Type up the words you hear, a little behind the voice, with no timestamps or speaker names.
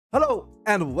Hello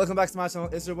and welcome back to my channel.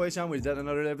 It's your boy Sean. We did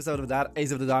another episode of that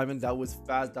Ace of the Diamond. That was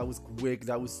fast, that was quick,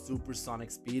 that was supersonic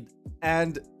speed.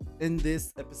 And in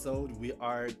this episode, we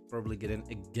are probably getting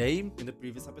a game. In the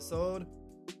previous episode,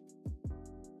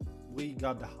 we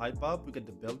got the hype up, we got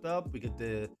the build up, we got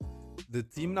the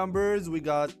team numbers, we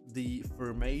got the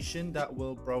formation that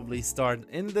will probably start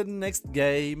in the next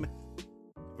game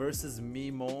versus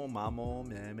Maimon.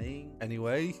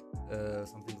 Anyway,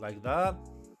 something like that.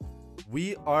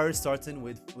 We are starting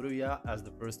with Furuya as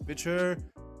the first pitcher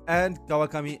and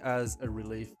Kawakami as a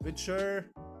relief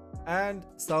pitcher and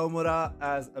Sawamura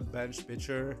as a bench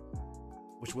pitcher,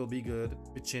 which will be good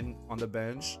pitching on the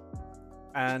bench.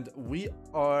 And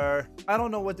I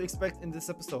don't know what to expect in this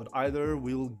episode. Either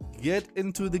we'll get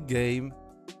into the game,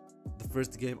 the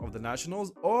first game of the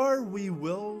Nationals, or we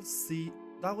will see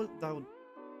that would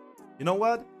you know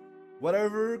what?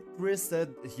 Whatever Chris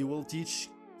said he will teach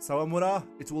Sawamura,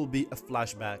 it will be a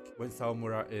flashback. When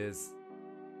Sawamura is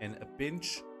in a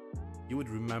pinch, he would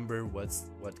remember what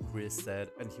Chris said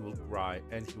and he will cry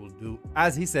and he will do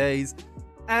as he says,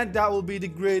 and that will be the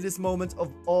greatest moment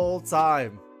of all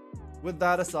time. With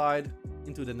that aside,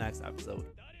 into the next episode.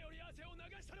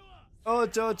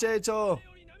 Ocho Checho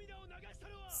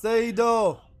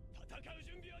Seidou.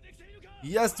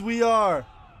 Yes, we are.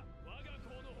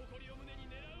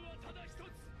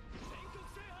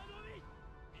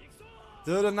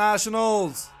 To the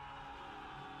Nationals!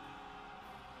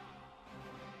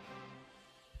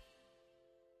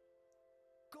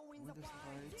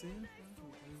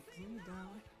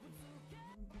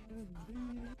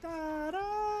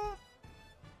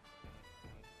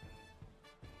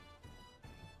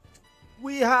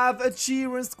 We have a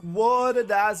cheering squad,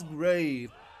 that's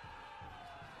great.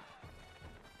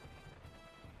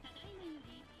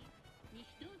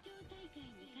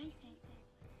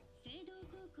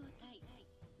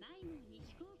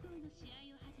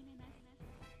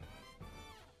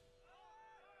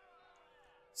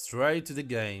 Straight to the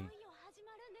game.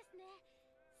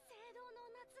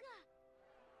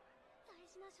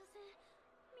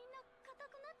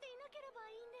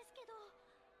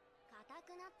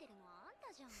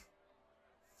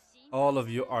 All of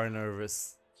you are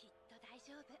nervous.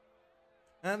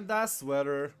 And that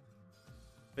sweater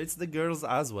fits the girls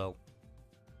as well.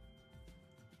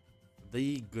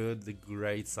 The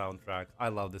great soundtrack. I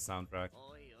love the soundtrack.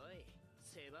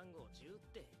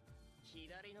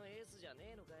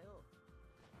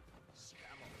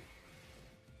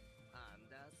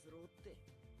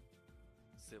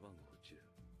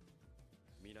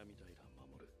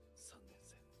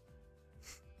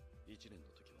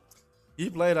 He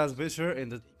played as pitcher in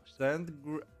the 10th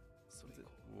grade.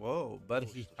 Whoa, but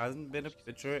he hasn't been a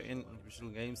pitcher in official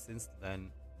games since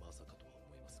then.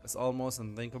 It's almost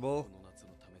unthinkable,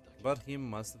 but he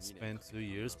must have spent 2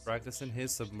 years practicing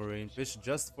his submarine pitch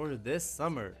just for this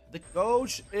summer. The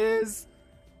coach is...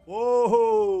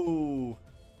 Whoa!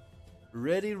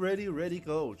 Ready,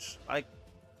 coach. Like,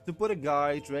 to put a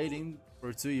guy trading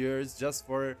for 2 years just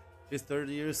for his 3rd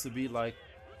years to be like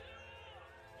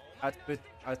at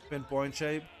pinpoint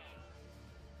shape.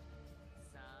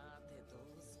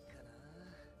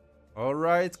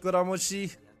 Alright,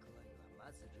 Kuramoshi.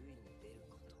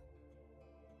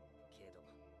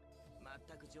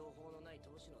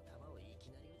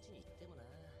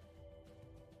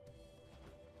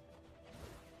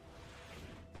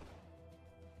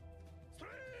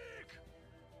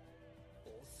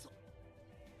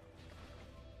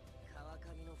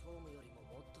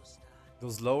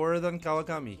 Goes lower than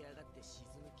Kawakami.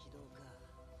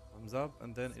 Comes up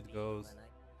and then it goes.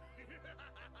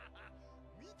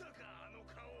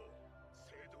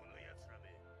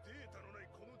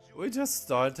 We just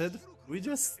started.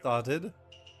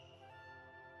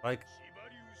 Like,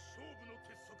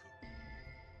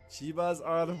 Shiba's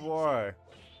out of war.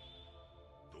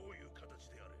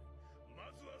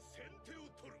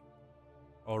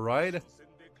 Alright.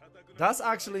 That's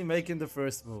actually making the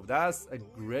first move. That's a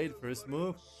great first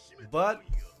move. But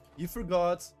you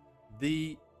forgot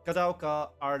the Kataoka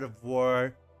Art of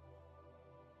War.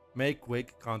 Make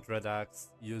quick counterattacks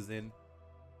using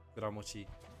Kuramoshi.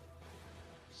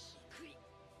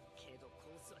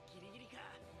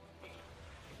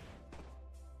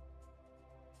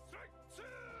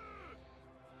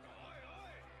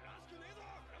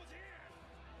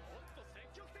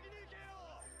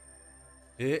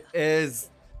 He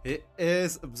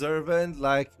is observant,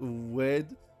 like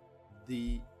with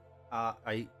the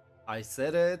I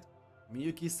said it,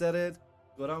 Miyuki said it,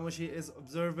 Kuramoshi is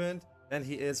observant, and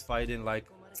he is fighting like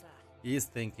he's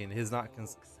thinking. He's not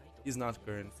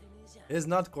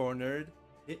cornered.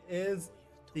 He is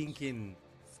thinking.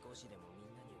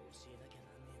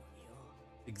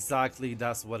 Exactly,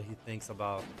 that's what he thinks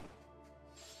about.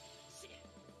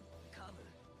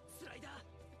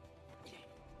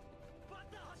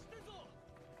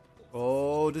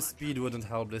 Oh, the speed wouldn't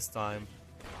help this time.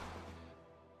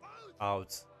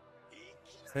 Out.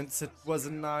 Since it was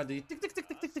a 90, tick, tick, tick,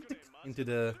 tick, tick, tick, tick, into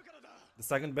the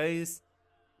second base.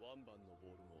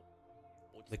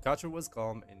 The catcher was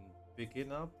calm in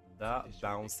picking up that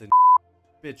bouncing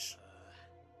pitch.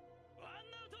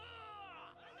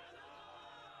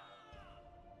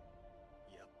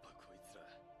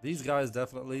 These guys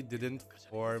definitely didn't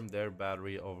form their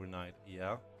battery overnight,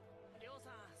 yeah.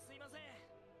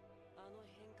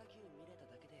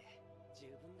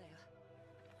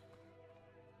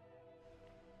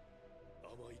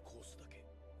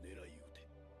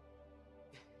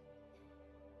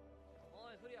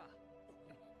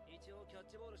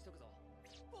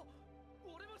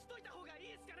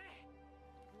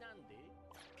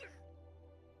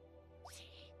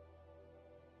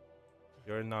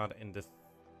 You're not in the...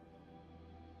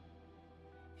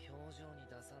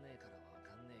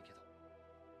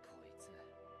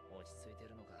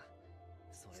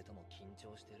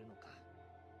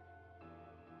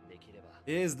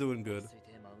 He is doing good.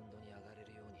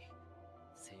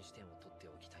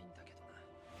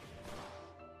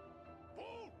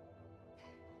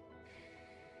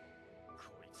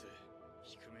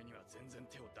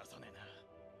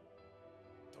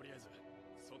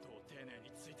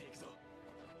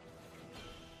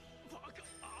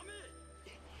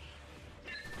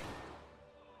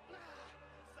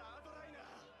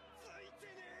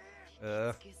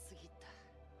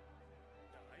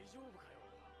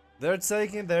 They're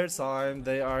taking their time.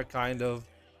 They are kind of...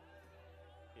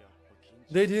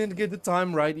 They didn't get the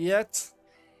time right yet.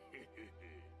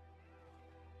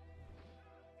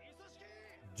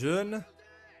 Jun?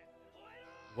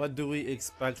 What do we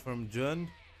expect from Jun?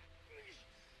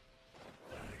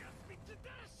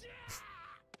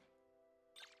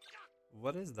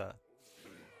 What is that?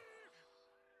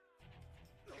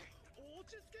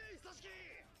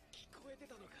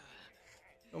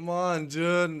 Come on,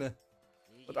 Jun.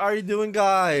 What are you doing,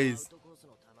 guys?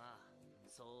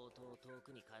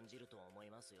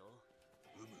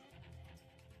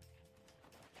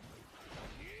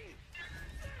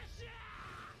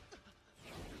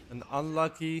 An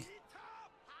unlucky.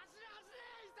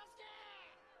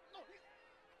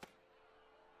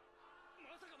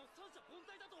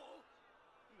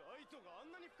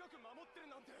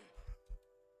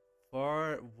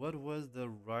 Far, what was the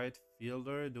right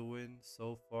fielder doing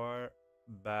so far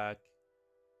back?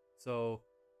 So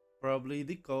probably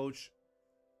the coach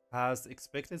has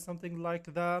expected something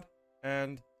like that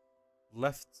and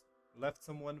left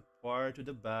someone far to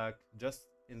the back, just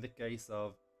in the case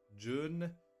of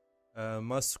Jun,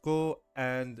 Masuko,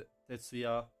 and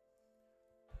Tetsuya.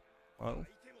 Well,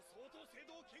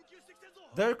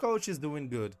 their coach is doing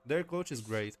good. Their coach is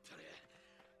great.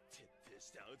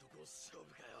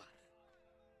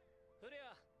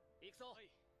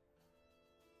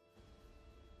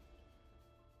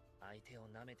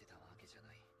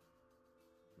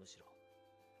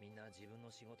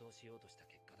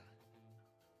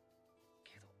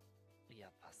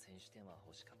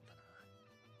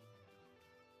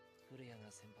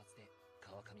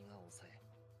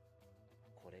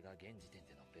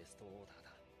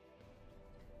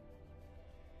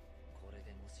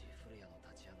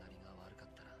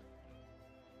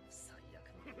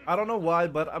 I don't know why,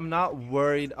 but I'm not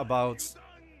worried about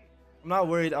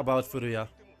Furuya.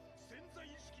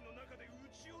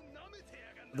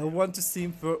 The one to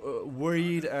seem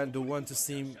worried and the one to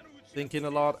seem thinking a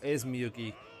lot is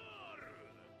Miyuki.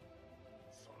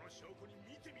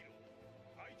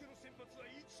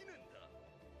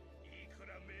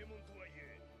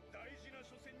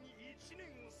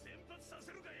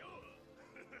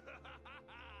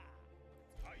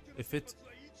 If it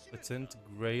isn't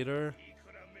greater...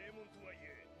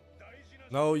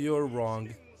 No, you're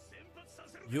wrong.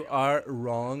 You are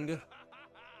wrong.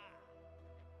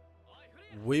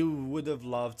 We would have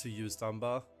loved to use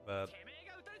Tamba, but...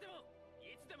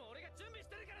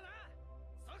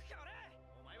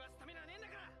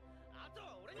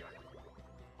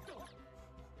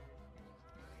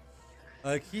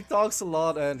 Like, he talks a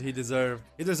lot and he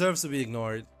deserves to be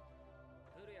ignored.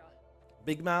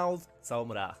 Big mouth,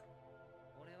 sawamura.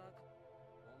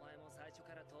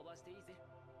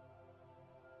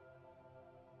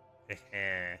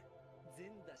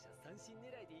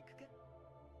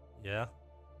 Yeah.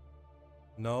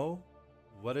 No?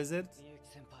 What is it?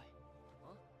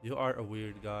 You are a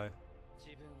weird guy.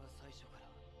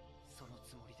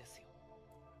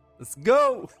 Let's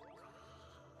go!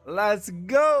 Let's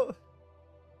go!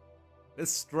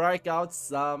 strike out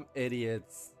some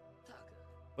idiots.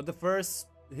 But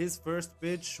his first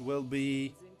pitch will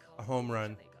be a home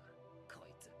run.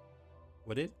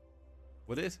 Would it?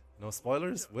 Would it? No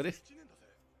spoilers? Would it?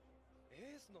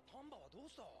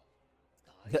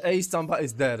 The ace Tamba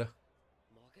is dead.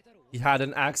 He had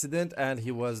an accident and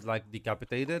he was like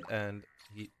decapitated and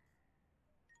he...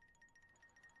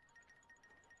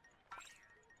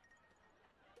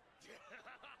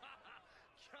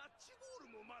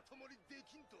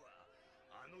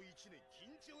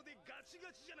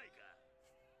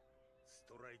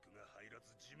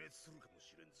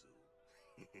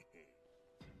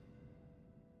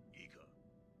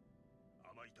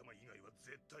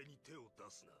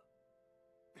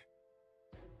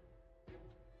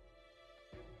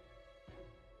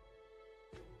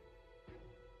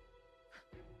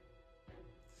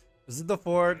 Is it the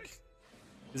fork?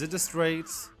 Is it the straight?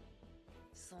 Is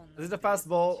it a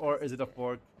fastball or is it a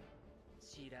fork?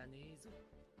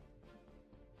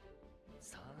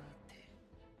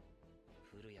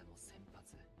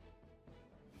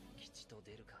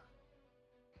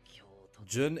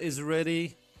 Jun is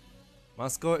ready.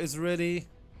 Moscow is ready.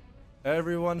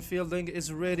 Everyone fielding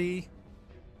is ready.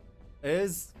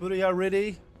 Is Furuya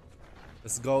ready?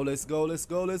 Let's go, let's go, let's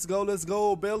go, let's go, let's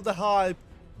go. Build the hype.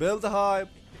 Build the hype.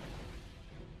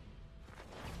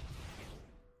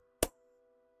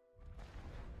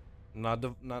 Not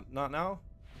now.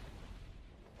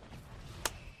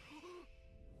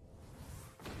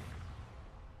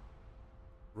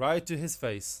 Right to his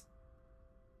face.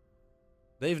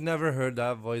 They've never heard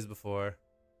that voice before.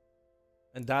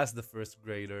 And that's the first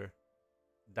grader.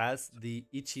 That's the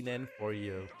Ichinen for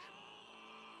you.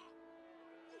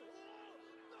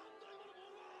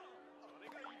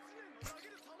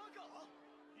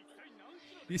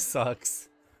 He sucks.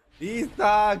 He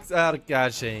sucks at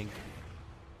catching.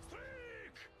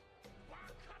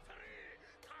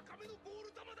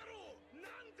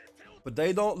 But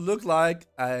they don't look like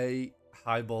a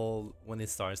high ball when it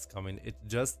starts coming. It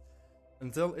just,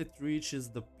 until it reaches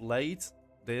the plate,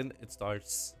 then it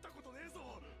starts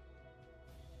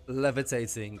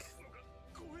levitating.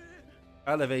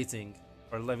 Elevating.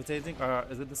 Or levitating?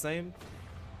 Is it the same?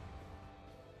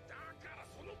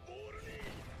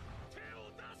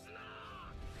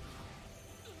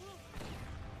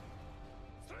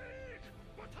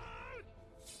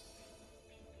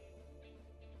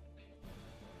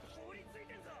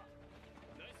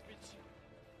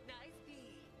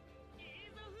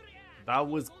 That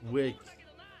was quick.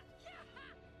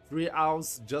 3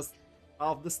 outs just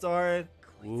off the start.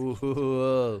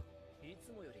 Ooh.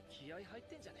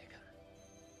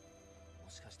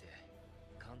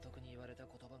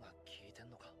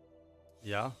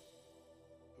 Yeah.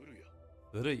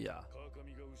 Furuya.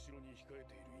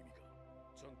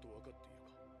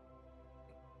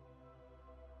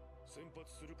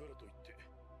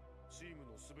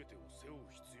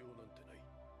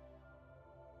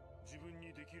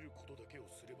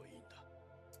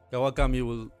 Kawakami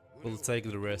will take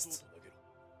the rest.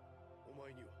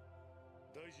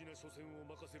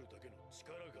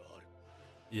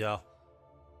 Yeah.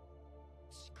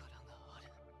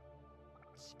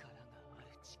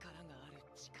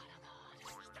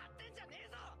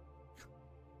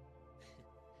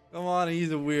 Come on,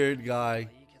 he's a weird guy.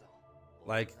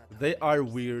 Like, they are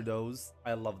weirdos.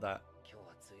 I love that.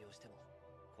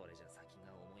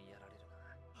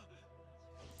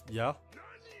 Yeah.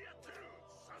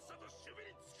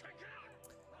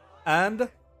 And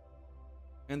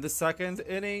in the second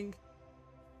inning,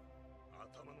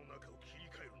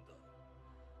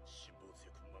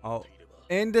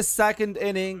 in the second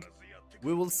inning,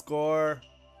 we will score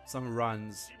some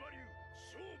runs.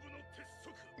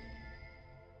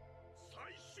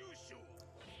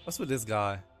 What's with this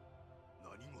guy?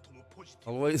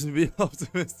 Always be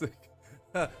optimistic.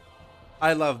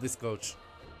 I love this coach.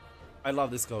 I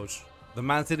love this coach. The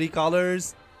Man City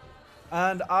colors.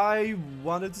 And I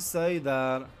wanted to say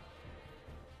that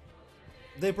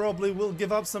they probably will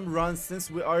give up some runs since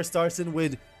we are starting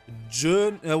with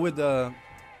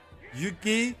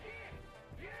Yuki.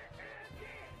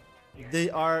 They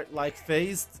are like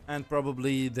phased and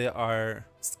probably they are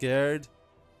scared.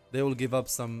 They will give up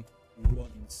some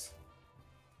runs.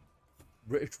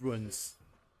 Rich runs.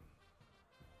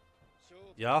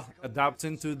 Yeah,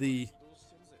 adapting to the...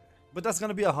 But that's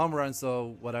gonna be a home run,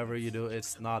 so whatever you do,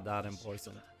 it's not that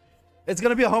important. It's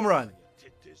gonna be a home run.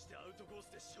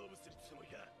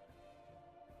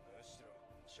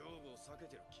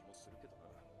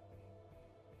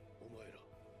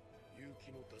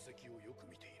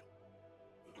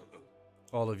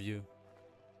 All of you.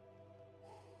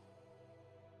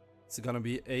 It's gonna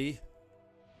be a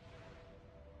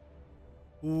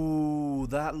Ooh,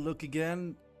 that look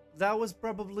again. That was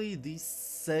probably the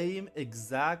same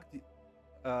exact,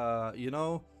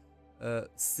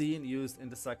 scene used in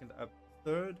the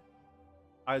third,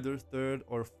 either third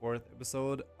or fourth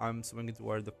episode. I'm swinging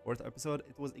toward the fourth episode.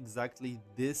 It was exactly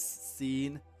this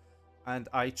scene, and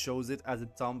I chose it as a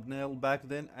thumbnail back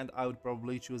then, and I would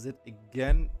probably choose it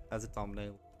again as a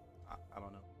thumbnail. I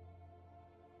don't know.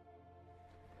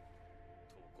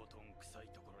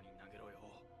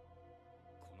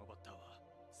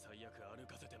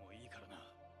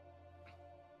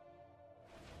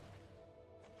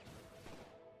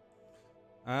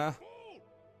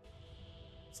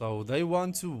 So they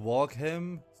want to walk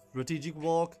him, strategic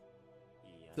walk,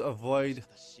 to avoid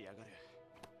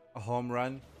a home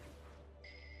run.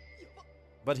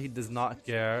 But he does not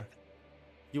care.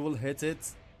 He will hit it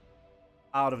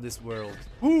out of this world.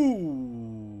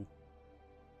 Ooh!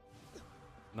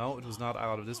 No, it was not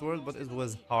out of this world, but it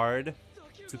was hard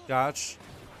to catch.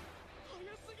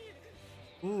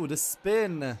 Ooh, the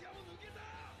spin!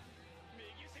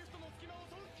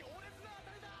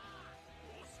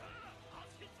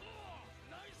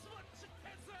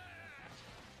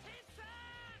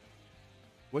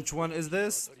 Which one is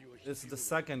this? It's the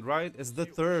second, right? It's the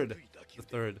third. The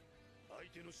third.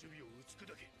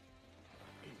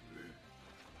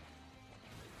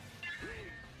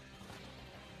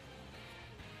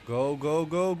 Go, go,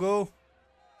 go, go.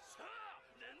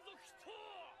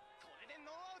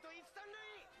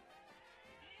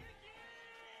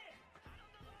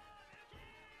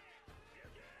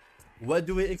 What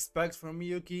do we expect from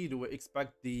Miyuki? Do we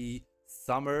expect the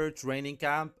summer training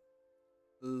camp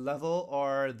level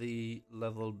or the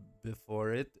level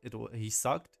before it? He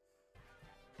sucked.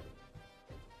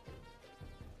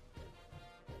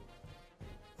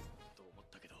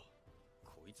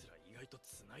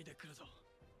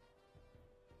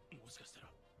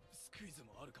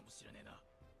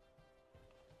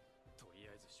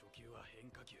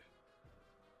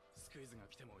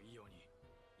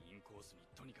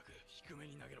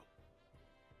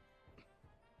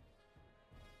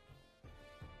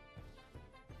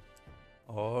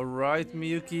 All right,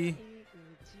 Miyuki.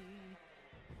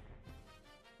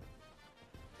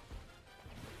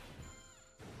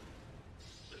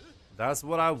 That's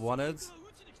what I wanted.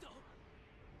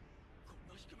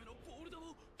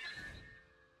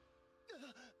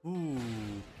 Ooh.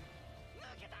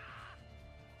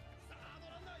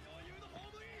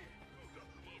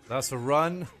 That's a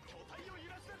run.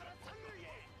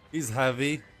 He's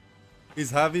heavy.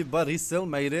 He's heavy, but he still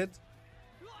made it.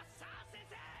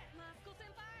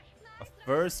 A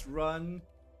first run.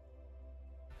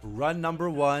 Run number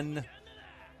 1.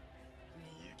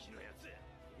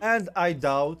 And I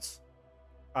doubt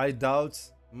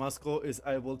Moscow is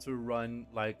able to run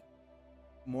like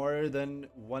more than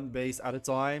one base at a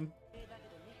time.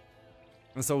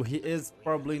 And so he is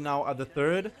probably now at the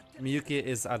third. Miyuki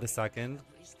is at the second.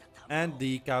 And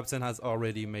the captain has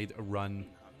already made a run.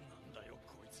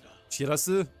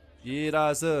 Shirasu,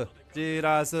 Shirasu,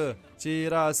 Shirasu,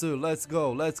 Shirasu. Let's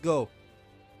go, let's go.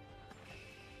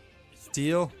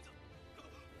 Steal.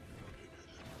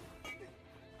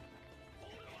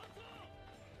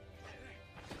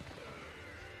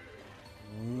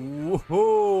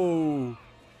 Whoa!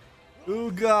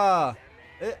 Uga!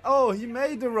 Oh, he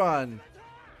made the run.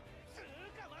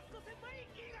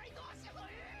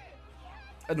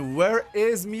 And where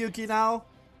is Miyuki now?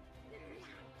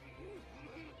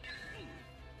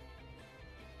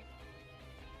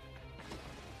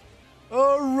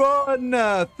 A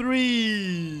run!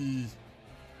 3!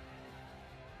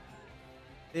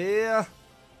 Yeah.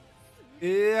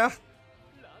 Yeah.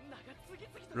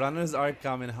 Runners are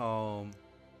coming home.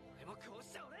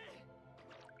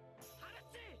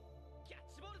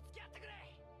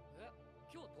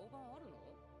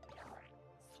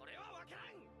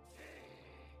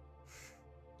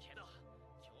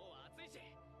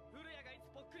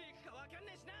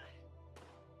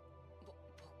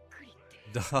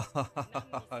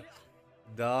 Die.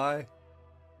 Die.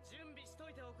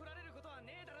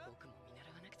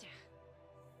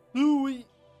 Louis.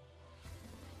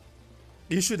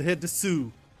 You should hit the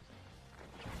Sue.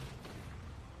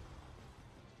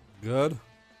 Good.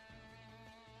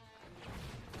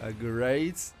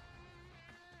 Great.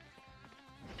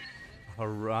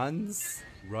 Runs.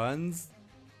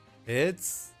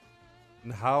 Hits.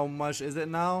 And how much is it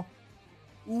now?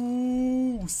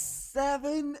 Ooh,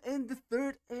 7 in the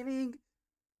third inning.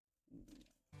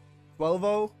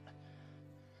 12-0.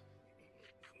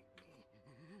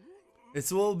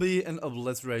 It will be an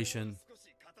obliteration.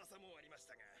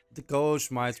 The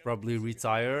coach might probably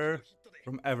retire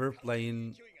from ever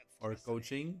playing or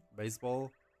coaching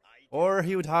baseball, or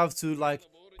he would have to like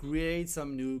create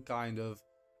some new kind of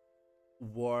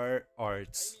war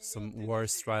arts, some war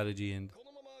strategy, and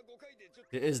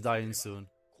he is dying soon.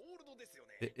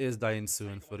 He is dying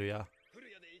soon, Furuya.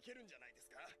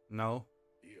 No?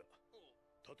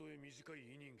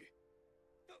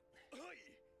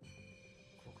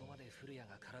 ここまで古谷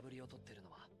が空振りを取ってるの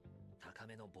は高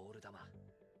めのボール球。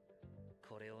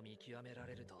これを見極めら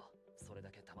れるとそれだ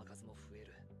け球数も増え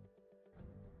る。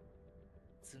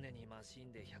常にマシ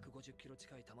ンで150キロ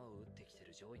近い球を打ってきて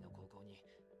る上位の高校に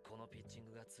このピッチン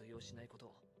グが通用しないこと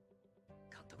を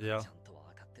監督はちゃんと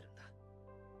分かってるんだ。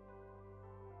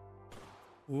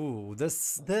Ooh,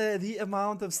 the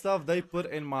amount of stuff they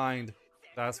put in mind.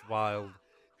 That's wild.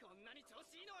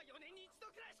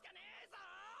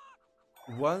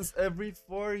 Once every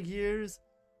 4 years?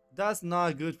 That's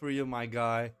not good for you, my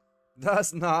guy.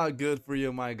 That's not good for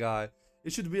you, my guy.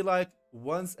 It should be like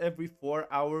once every 4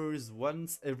 hours,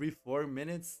 once every 4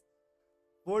 minutes.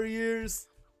 4 years?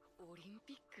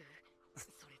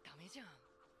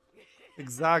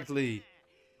 Exactly.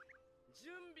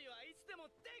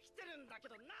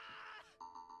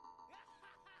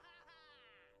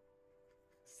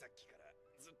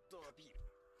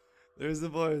 There's a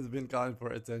boy who's been calling for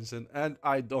attention, and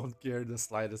I don't care the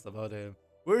slightest about him.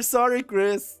 We're sorry,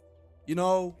 Chris. You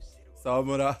know,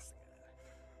 sawamura.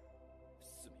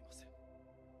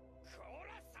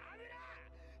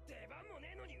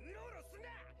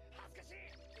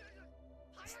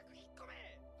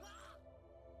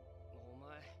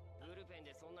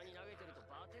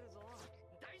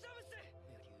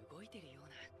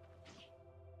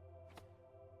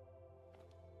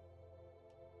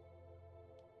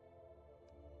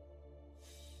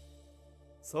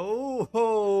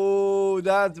 So,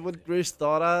 that's what Chris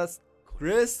taught us.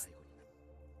 Chris,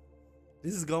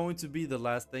 this is going to be the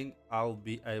last thing I'll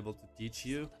be able to teach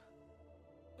you.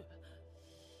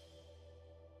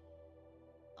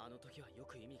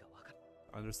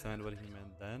 I understand what he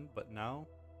meant then, but now?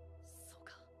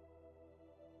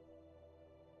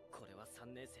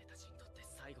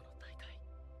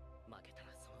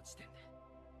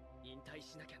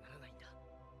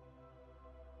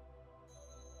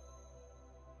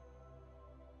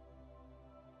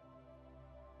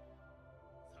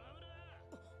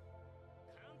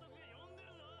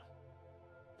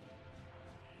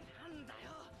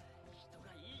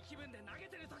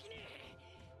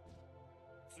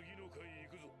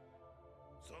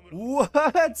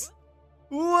 What?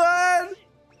 What?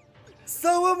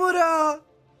 Sawamura!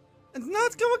 And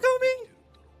not Kawakami?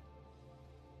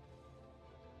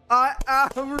 I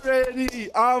am ready.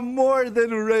 I'm more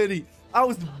than ready. I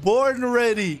was born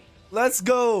ready. Let's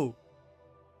go.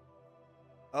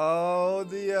 Oh,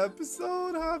 the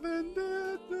episode have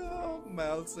ended. I'm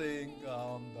melting.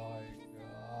 I'm dying.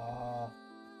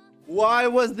 Why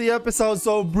was the episode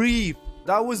so brief?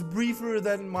 That was briefer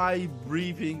than my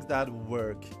briefings at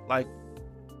work. Like,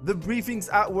 the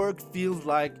briefings at work feels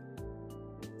like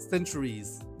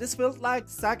centuries. This felt like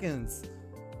seconds.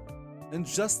 And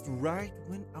just right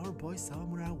when our boy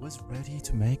Sawamura was ready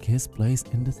to make his place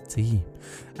in the team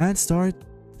and start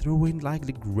throwing like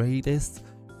the greatest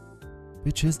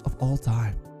pitches of all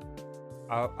time.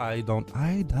 I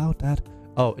doubt that.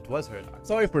 Oh, it was her. I'm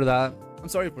sorry for that. I'm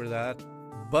sorry for that.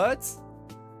 But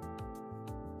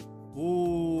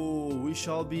ooh, we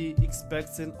shall be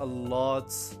expecting a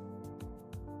lot.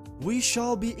 We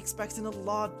shall be expecting a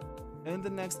lot in the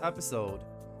next episode.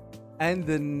 And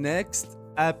the next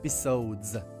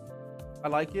episodes. I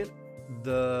like it.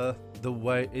 The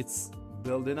way it's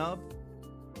building up.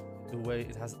 The way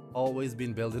it has always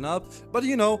been building up. But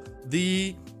you know,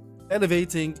 the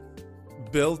elevating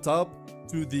built up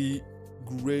to the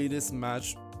greatest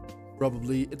match.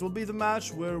 Probably it will be the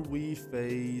match where we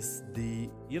face the,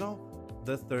 you know,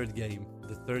 the third game.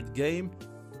 The third game,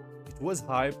 it was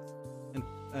hyped,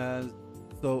 and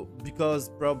so because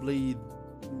probably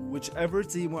whichever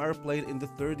team we are playing in the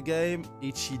third game,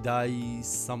 Ichidai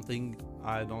something,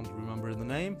 I don't remember the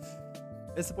name,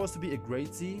 it's supposed to be a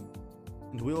great team,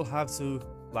 and we'll have to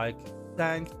like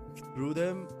tank through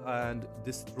them and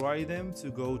destroy them to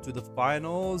go to the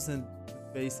finals and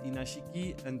face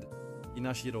Inashiki and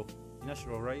Inashiro,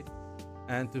 right?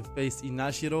 And to face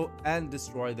Inashiro and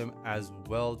destroy them as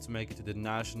well to make it to the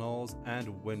nationals and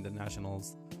win the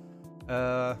nationals.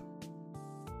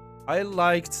 I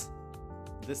liked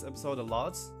this episode a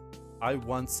lot. I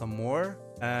want some more,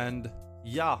 and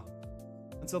yeah,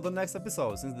 until the next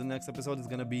episode, since the next episode is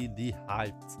gonna be the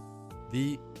hyped,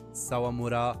 the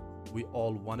Sawamura we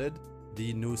all wanted,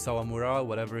 the new Sawamura,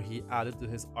 whatever he added to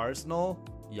his arsenal.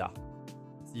 Yeah,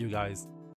 see you guys.